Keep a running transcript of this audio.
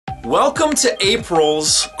Welcome to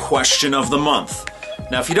April's Question of the Month.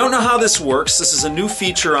 Now, if you don't know how this works, this is a new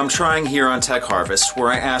feature I'm trying here on TechHarvest where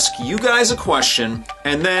I ask you guys a question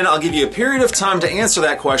and then I'll give you a period of time to answer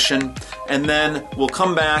that question and then we'll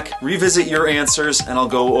come back, revisit your answers, and I'll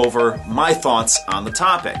go over my thoughts on the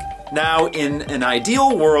topic. Now, in an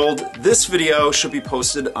ideal world, this video should be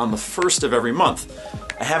posted on the first of every month.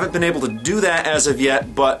 I haven't been able to do that as of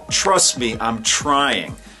yet, but trust me, I'm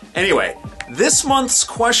trying. Anyway, this month's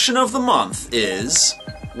question of the month is,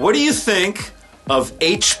 what do you think of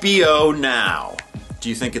HBO Now? Do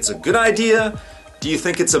you think it's a good idea? Do you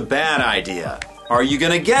think it's a bad idea? Are you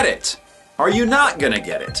gonna get it? Are you not gonna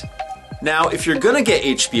get it? Now, if you're gonna get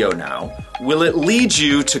HBO Now, will it lead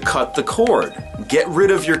you to cut the cord? Get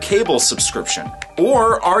rid of your cable subscription?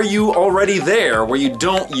 Or are you already there where you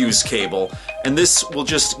don't use cable and this will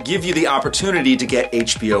just give you the opportunity to get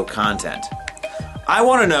HBO content? I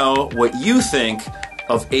want to know what you think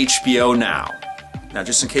of HBO Now. Now,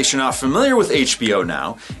 just in case you're not familiar with HBO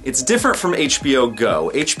Now, it's different from HBO Go.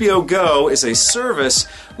 HBO Go is a service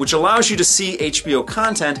which allows you to see HBO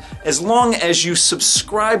content as long as you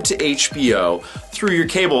subscribe to HBO through your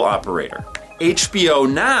cable operator. HBO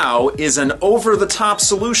Now is an over-the-top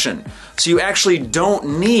solution, so you actually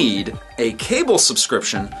don't need a cable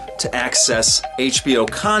subscription to access HBO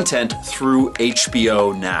content through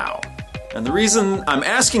HBO Now. And the reason I'm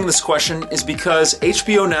asking this question is because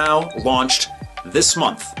HBO Now launched this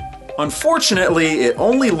month. Unfortunately, it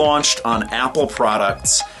only launched on Apple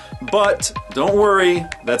products, but don't worry,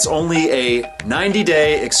 that's only a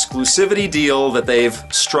 90-day exclusivity deal that they've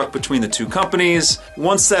struck between the two companies.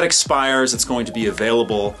 Once that expires, it's going to be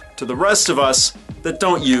available to the rest of us that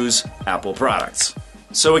don't use Apple products.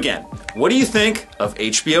 So again, what do you think of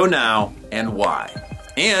HBO Now and why?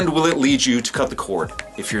 And will it lead you to cut the cord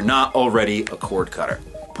if you're not already a cord cutter?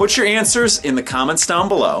 Put your answers in the comments down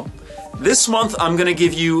below. This month I'm going to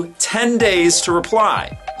give you 10 days to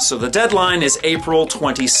reply. So the deadline is April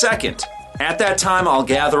 22nd. At that time I'll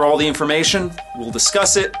gather all the information, we'll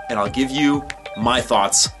discuss it, and I'll give you my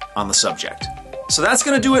thoughts on the subject. So that's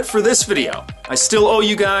going to do it for this video. I still owe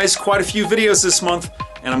you guys quite a few videos this month,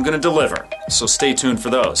 and I'm going to deliver. So stay tuned for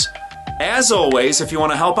those. As always, if you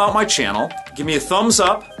want to help out my channel, give me a thumbs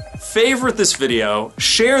up, favorite this video,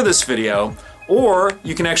 share this video, or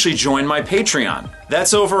you can actually join my Patreon.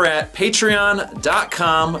 That's over at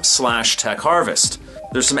patreon.com/TechHarvest.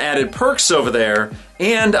 There's some added perks over there,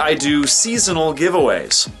 and I do seasonal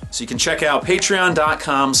giveaways. So you can check out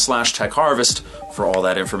patreon.com/TechHarvest for all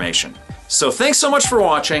that information. So thanks so much for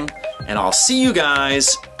watching, and I'll see you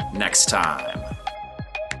guys next time.